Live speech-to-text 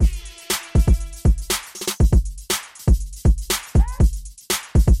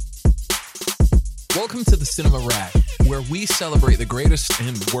Welcome to the Cinema Rag, where we celebrate the greatest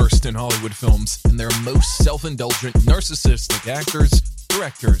and worst in Hollywood films and their most self-indulgent, narcissistic actors,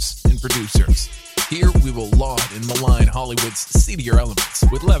 directors, and producers. Here we will laud and malign Hollywood's seedier elements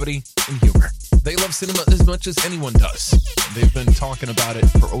with levity and humor. They love cinema as much as anyone does, and they've been talking about it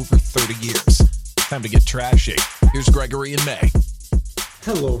for over 30 years. Time to get trashy. Here's Gregory and May.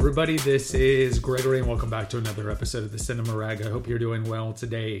 Hello everybody, this is Gregory and welcome back to another episode of the Cinema Rag. I hope you're doing well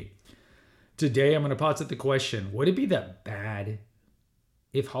today. Today I'm going to posit the question, would it be that bad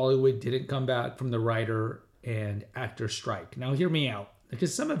if Hollywood didn't come back from the writer and actor strike? Now hear me out,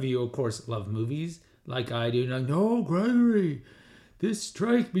 because some of you of course love movies like I do. Like, no, Gregory, this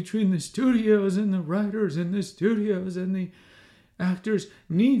strike between the studios and the writers and the studios and the actors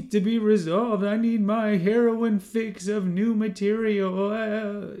needs to be resolved. I need my heroin fix of new material.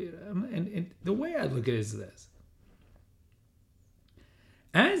 And the way I look at it is this.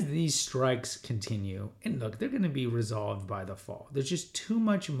 As these strikes continue, and look, they're going to be resolved by the fall. There's just too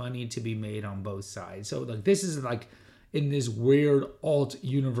much money to be made on both sides. So like this is like in this weird alt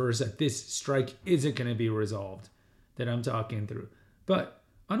universe that this strike isn't going to be resolved that I'm talking through. But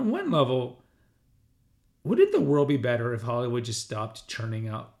on one level, wouldn't the world be better if Hollywood just stopped churning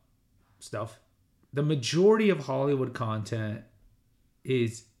out stuff? The majority of Hollywood content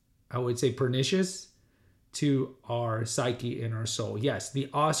is, I would say, pernicious to our psyche and our soul. Yes, the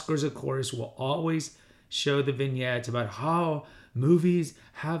Oscars, of course, will always show the vignettes about how movies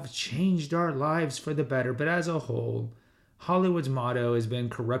have changed our lives for the better. But as a whole, Hollywood's motto has been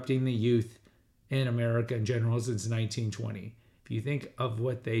corrupting the youth in America in general since 1920. If you think of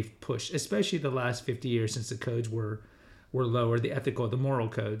what they've pushed, especially the last 50 years since the codes were lower, the ethical, the moral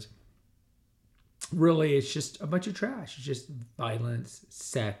codes, really it's just a bunch of trash. It's just violence,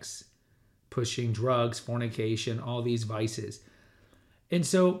 sex, pushing drugs, fornication, all these vices. And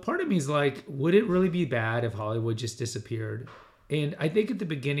so part of me is like, would it really be bad if Hollywood just disappeared? And I think at the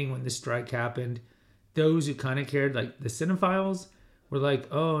beginning when the strike happened, those who kind of cared, like the cinephiles, were like,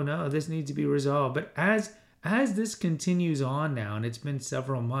 oh no, this needs to be resolved. But as this continues on now, and it's been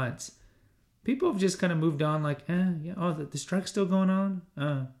several months, people have just kind of moved on like, yeah, oh, the strike's still going on?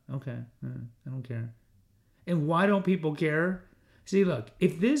 Okay, I don't care. And why don't people care? See, look,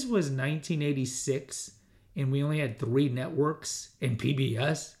 if this was 1986 and we only had 3 networks and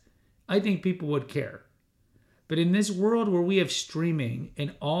PBS, I think people would care. But in this world where we have streaming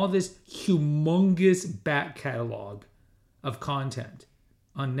and all this humongous back catalog of content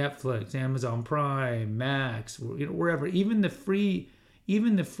on Netflix, Amazon Prime, Max, wherever, even the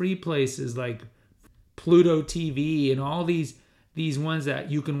free places like Pluto TV and all these ones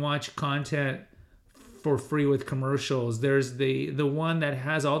that you can watch content for free with commercials. There's the one that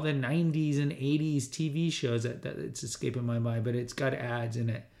has all the 90s and 80s TV shows that it's escaping my mind, but it's got ads in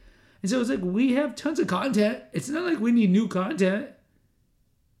it. And so it's like we have tons of content. It's not like we need new content.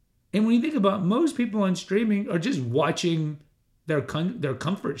 And when you think about it, most people on streaming are just watching their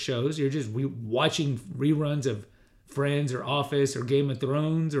comfort shows. You're just watching reruns of Friends or Office or Game of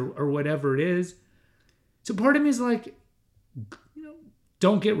Thrones or whatever it is. So part of me is like,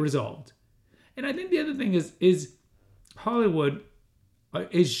 don't get resolved. And I think the other thing is Hollywood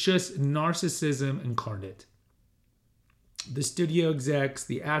is just narcissism incarnate. The studio execs,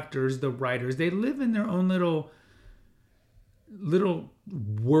 the actors, the writers, they live in their own little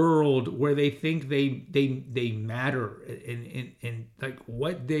world where they think they matter, and like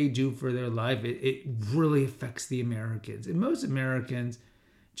what they do for their life, it really affects the Americans. And most Americans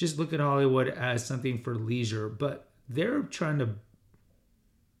just look at Hollywood as something for leisure, but they're trying to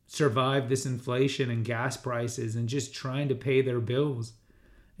survive this inflation and gas prices and just trying to pay their bills.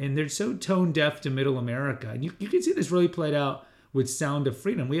 And they're so tone deaf to middle America. And you can see this really played out with Sound of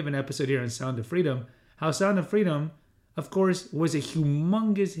Freedom. We have an episode here on Sound of Freedom. How Sound of Freedom, of course, was a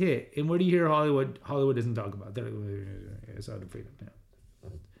humongous hit. And what do you hear Hollywood doesn't talk about? Sound of Freedom. Yeah.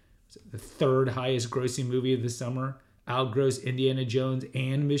 The 3rd highest grossing movie of the summer. Outgrossed Indiana Jones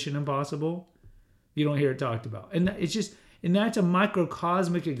and Mission Impossible. You don't hear it talked about. And that's a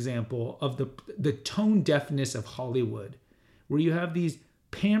microcosmic example of the tone deafness of Hollywood, where you have these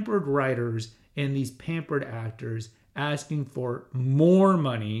pampered writers and these pampered actors asking for more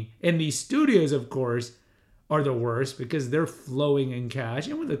money. And these studios, of course, are the worst because they're flowing in cash.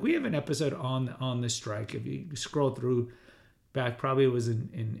 And look, we have an episode on the strike. If you scroll through back, probably it was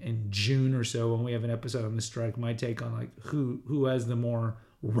in June or so when we have an episode on the strike, my take on like who has the more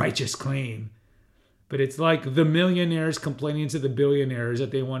righteous claim. But it's like the millionaires complaining to the billionaires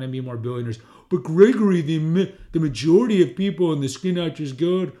that they want to be more billionaires. But Gregory, the majority of people in the Screen Actors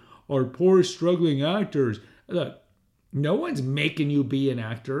Guild are poor, struggling actors. Look, no one's making you be an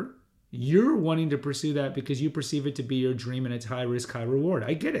actor. You're wanting to pursue that because you perceive it to be your dream and it's high risk, high reward.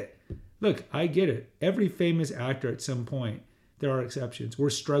 I get it. Look, I get it. Every famous actor at some point, there are exceptions. We're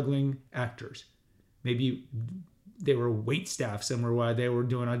struggling actors. Maybe they were wait staff somewhere while they were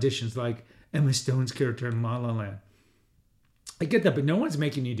doing auditions like Emma Stone's character in La La Land. I get that, but no one's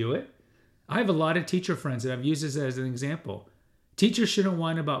making you do it. I have a lot of teacher friends that I've used this as an example. Teachers shouldn't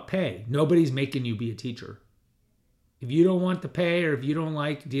whine about pay. Nobody's making you be a teacher. If you don't want the pay, or if you don't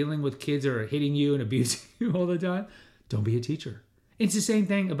like dealing with kids that are hitting you and abusing you all the time, don't be a teacher. It's the same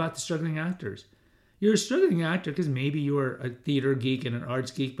thing about the struggling actors. You're a struggling actor because maybe you are a theater geek and an arts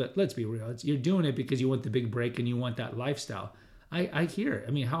geek, but let's be real. You're doing it because you want the big break and you want that lifestyle. I hear it.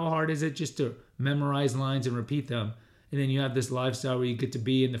 I mean, how hard is it just to memorize lines and repeat them? And then you have this lifestyle where you get to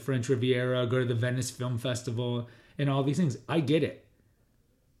be in the French Riviera, go to the Venice Film Festival, and all these things. I get it.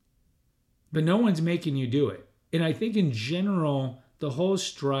 But no one's making you do it. And I think in general, the whole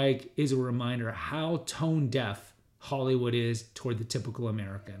strike is a reminder how tone deaf Hollywood is toward the typical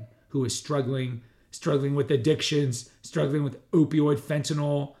American who is struggling with addictions, struggling with opioid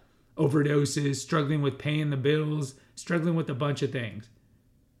fentanyl overdoses, struggling with paying the bills, struggling with a bunch of things.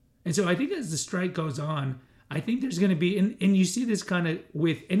 And so I think as the strike goes on, I think there's going to be, and you see this kind of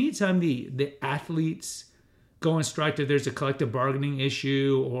with anytime the athletes go on strike, that there's a collective bargaining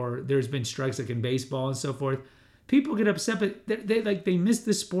issue, or there's been strikes like in baseball and so forth, people get upset, but they miss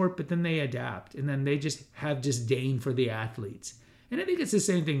the sport, but then they adapt, and then they just have disdain for the athletes. And I think it's the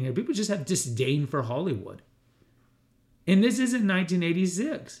same thing here. People just have disdain for Hollywood. And this isn't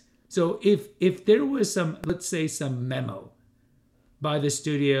 1986. So if there was some, let's say, some memo by the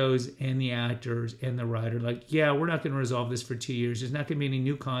studios and the actors and the writer, like, yeah, we're not going to resolve this for 2 years. There's not going to be any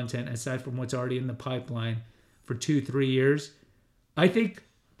new content aside from what's already in the pipeline for 2-3 years. I think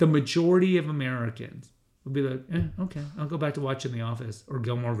the majority of Americans would be like, okay, I'll go back to watching The Office or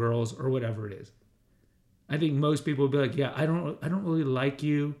Gilmore Girls or whatever it is. I think most people would be like, yeah, I don't really like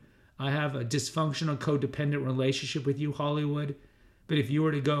you. I have a dysfunctional, codependent relationship with you, Hollywood. But if you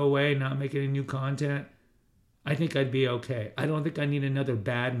were to go away and not make any new content, I think I'd be okay. I don't think I need another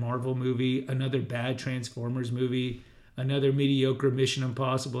bad Marvel movie, another bad Transformers movie, another mediocre Mission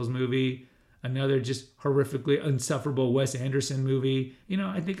Impossibles movie, another just horrifically insufferable Wes Anderson movie.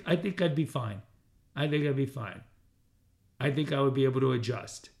 I think I'd be fine. I think I'd be fine. I think I would be able to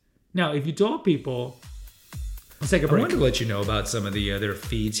adjust. Now, if you told people, let's take a break. I wanted to let you know about some of the other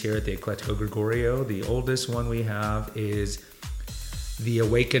feeds here at the Eclectico Gregorio. The oldest one we have is The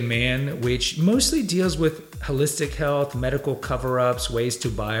Awakened Man, which mostly deals with holistic health, medical cover-ups, ways to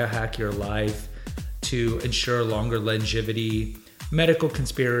biohack your life to ensure longer longevity, medical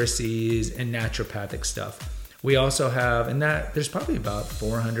conspiracies, and naturopathic stuff. We also have, and that there's probably about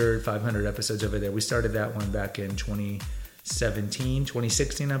 400, 500 episodes over there. We started that one back in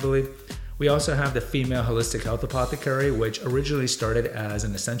 2016, I believe. We also have the Female Holistic Health Apothecary, which originally started as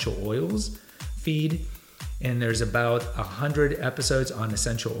an essential oils feed. And there's about 100 episodes on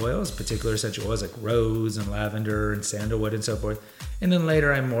essential oils, particular essential oils like rose and lavender and sandalwood and so forth. And then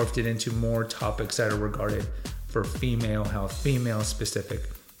later I morphed it into more topics that are regarded for female health, female specific.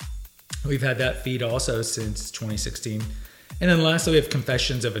 We've had that feed also since 2016. And then lastly, we have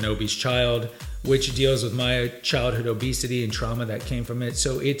Confessions of an Obese Child, which deals with my childhood obesity and trauma that came from it.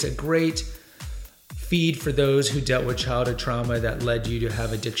 So it's a great feed for those who dealt with childhood trauma that led you to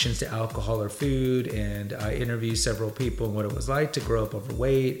have addictions to alcohol or food. And I interviewed several people on what it was like to grow up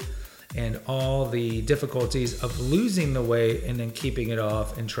overweight and all the difficulties of losing the weight and then keeping it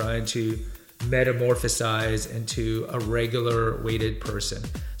off and trying to metamorphosize into a regular weighted person.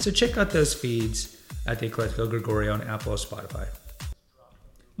 So check out those feeds at the Eclectico Gregorio on Apple or Spotify.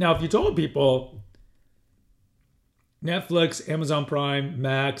 Now, if you told people Netflix, Amazon Prime,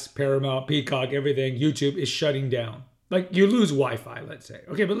 Max, Paramount, Peacock, everything, YouTube is shutting down. Like you lose Wi-Fi, let's say.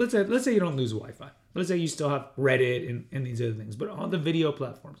 Okay, but let's say you don't lose Wi-Fi. Let's say you still have Reddit and these other things. But all the video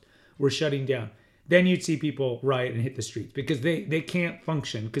platforms were shutting down. Then you'd see people riot and hit the streets because they can't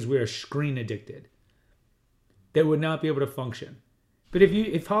function because we are screen addicted. They would not be able to function. But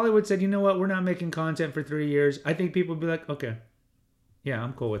if Hollywood said, you know what, we're not making content for 3 years, I think people would be like, okay, yeah,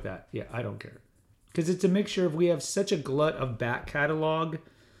 I'm cool with that. Yeah, I don't care. Because it's a mixture of, we have such a glut of back catalog,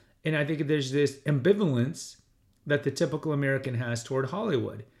 and I think there's this ambivalence that the typical American has toward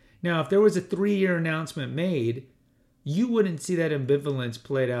Hollywood. Now, if there was a 3-year announcement made, you wouldn't see that ambivalence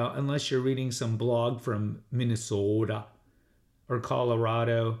played out unless you're reading some blog from Minnesota or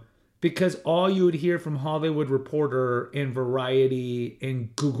Colorado, because all you would hear from Hollywood Reporter and Variety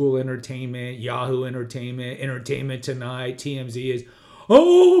and Google Entertainment, Yahoo Entertainment, Entertainment Tonight, TMZ is,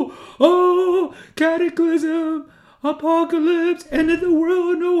 oh, Cataclysm, apocalypse, end of the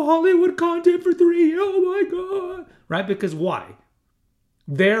world, no Hollywood content for 3. Oh my God. Right? Because why?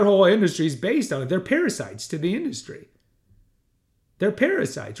 Their whole industry is based on it. They're parasites to the industry. They're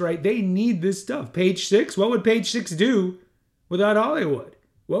parasites, right? They need this stuff. Page Six, what would Page Six do without Hollywood?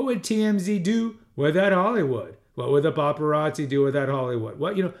 What would TMZ do without Hollywood? What would the paparazzi do without Hollywood?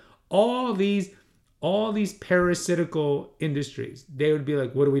 What, all these parasitical industries, they would be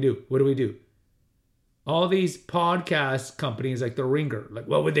like, what do we do? What do we do? All these podcast companies like The Ringer, like,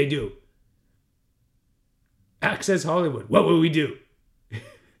 what would they do? Access Hollywood, what would we do?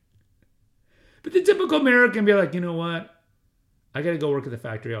 But the typical American be like, you know what? I got to go work at the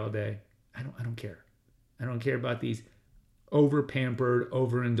factory all day. I don't care. I don't care about these over-pampered,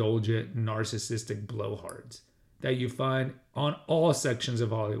 overindulgent, narcissistic blowhards that you find on all sections of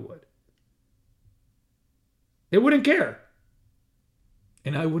Hollywood. They wouldn't care.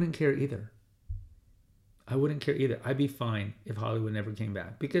 And I wouldn't care either. I'd be fine if Hollywood never came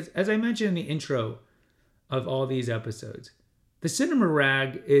back. Because as I mentioned in the intro of all these episodes, the Cinema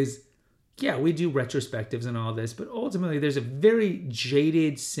Rag is, yeah, we do retrospectives and all this, but ultimately there's a very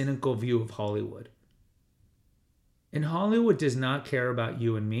jaded, cynical view of Hollywood. And Hollywood does not care about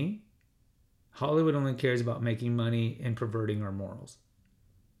you and me. Hollywood only cares about making money and perverting our morals,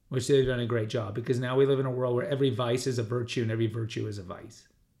 which they've done a great job, because now we live in a world where every vice is a virtue and every virtue is a vice.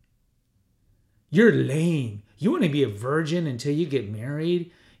 You're lame. You want to be a virgin until you get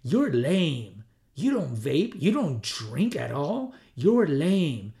married? You're lame. You don't vape. You don't drink at all. You're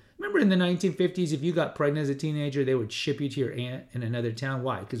lame. Remember in the 1950s, if you got pregnant as a teenager, they would ship you to your aunt in another town.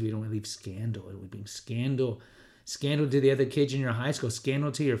 Why? Because we don't want to leave scandal. It would bring scandal. Scandal to the other kids in your high school.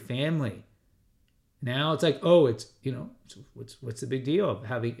 Scandal to your family. Now it's like, oh, it's, what's the big deal of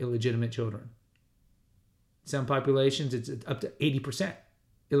having illegitimate children? Some populations, it's up to 80%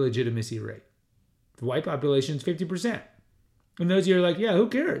 illegitimacy rate. The white population is 50%. And those of you are like, yeah, who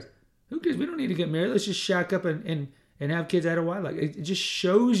cares? Who cares? We don't need to get married. Let's just shack up and have kids out of wedlock. It just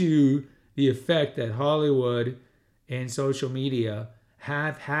shows you the effect that Hollywood and social media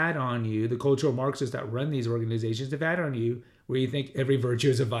have had on you. The cultural Marxists that run these organizations have had on you, where you think every virtue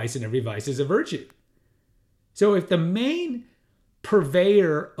is a vice and every vice is a virtue. So if the main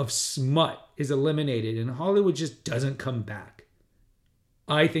purveyor of smut is eliminated and Hollywood just doesn't come back,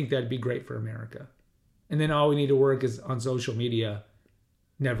 I think that'd be great for America. And then all we need to work is on social media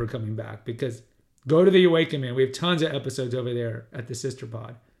never coming back. Because go to the Awaken Man. We have tons of episodes over there at the Sister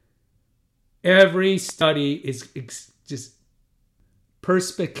Pod. Every study is just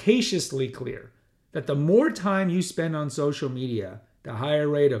perspicaciously clear that the more time you spend on social media, the higher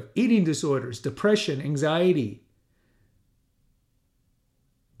rate of eating disorders, depression, anxiety,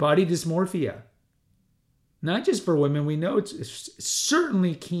 body dysmorphia. Not just for women. We know it's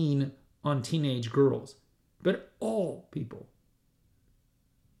certainly keen on teenage girls, but all people.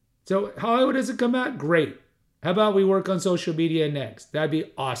 So Hollywood doesn't come out? Great. How about we work on social media next? That'd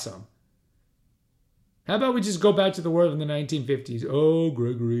be awesome. How about we just go back to the world in the 1950s? Oh,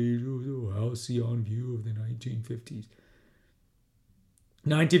 Gregory, halcyon view of the 1950s.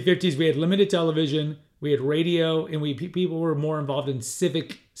 1950s, we had limited television, we had radio, and people were more involved in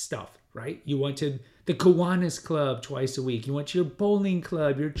civic stuff, right? You went to the Kiwanis Club twice a week. You went to your bowling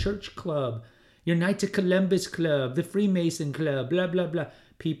club, your church club, your Knights of Columbus Club, the Freemason Club, blah, blah, blah.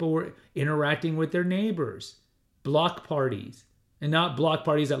 People were interacting with their neighbors. Block parties. And not block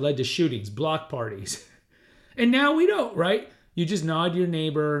parties that led to shootings. Block parties. And now we don't, right? You just nod your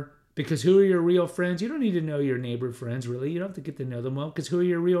neighbor, because who are your real friends? You don't need to know your neighbor friends, really. You don't have to get to know them well, because who are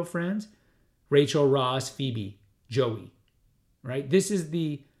your real friends? Rachel, Ross, Phoebe, Joey, right? This is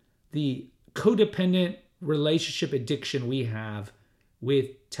the codependent relationship addiction we have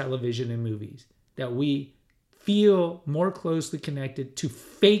with television and movies, that we feel more closely connected to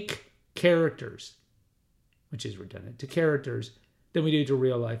fake characters, which is redundant, to characters, than we do to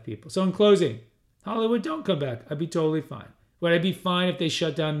real life people. So in closing, Hollywood, don't come back. I'd be totally fine. Would I be fine if they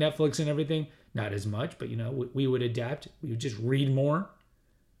shut down Netflix and everything? Not as much, but we would adapt. We would just read more.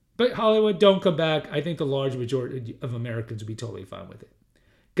 But Hollywood, don't come back. I think the large majority of Americans would be totally fine with it.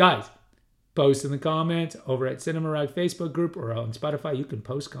 Guys, post in the comments over at Cinema Rag Facebook group or on Spotify. You can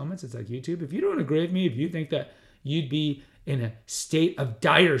post comments. It's like YouTube. If you don't agree with me, if you think that you'd be in a state of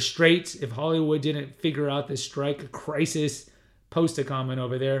dire straits if Hollywood didn't figure out this strike crisis, post a comment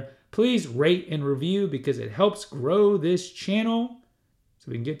over there. Please rate and review, because it helps grow this channel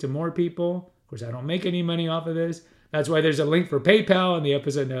so we can get to more people. Of course, I don't make any money off of this. That's why there's a link for PayPal in the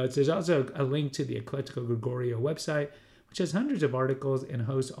episode notes. There's also a link to the Eclectico Gregorio website, which has hundreds of articles and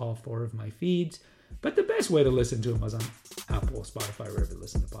hosts all 4 of my feeds. But the best way to listen to them is on Apple, Spotify, wherever you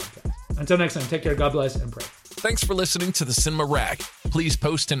listen to podcasts. Until next time, take care, God bless, and pray. Thanks for listening to the Cinema Rag. Please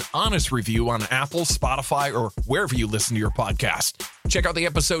post an honest review on Apple, Spotify, or wherever you listen to your podcast. Check out the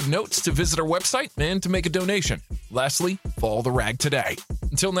episode notes to visit our website and to make a donation. Lastly, follow the Rag today.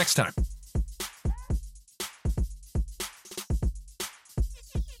 Until next time.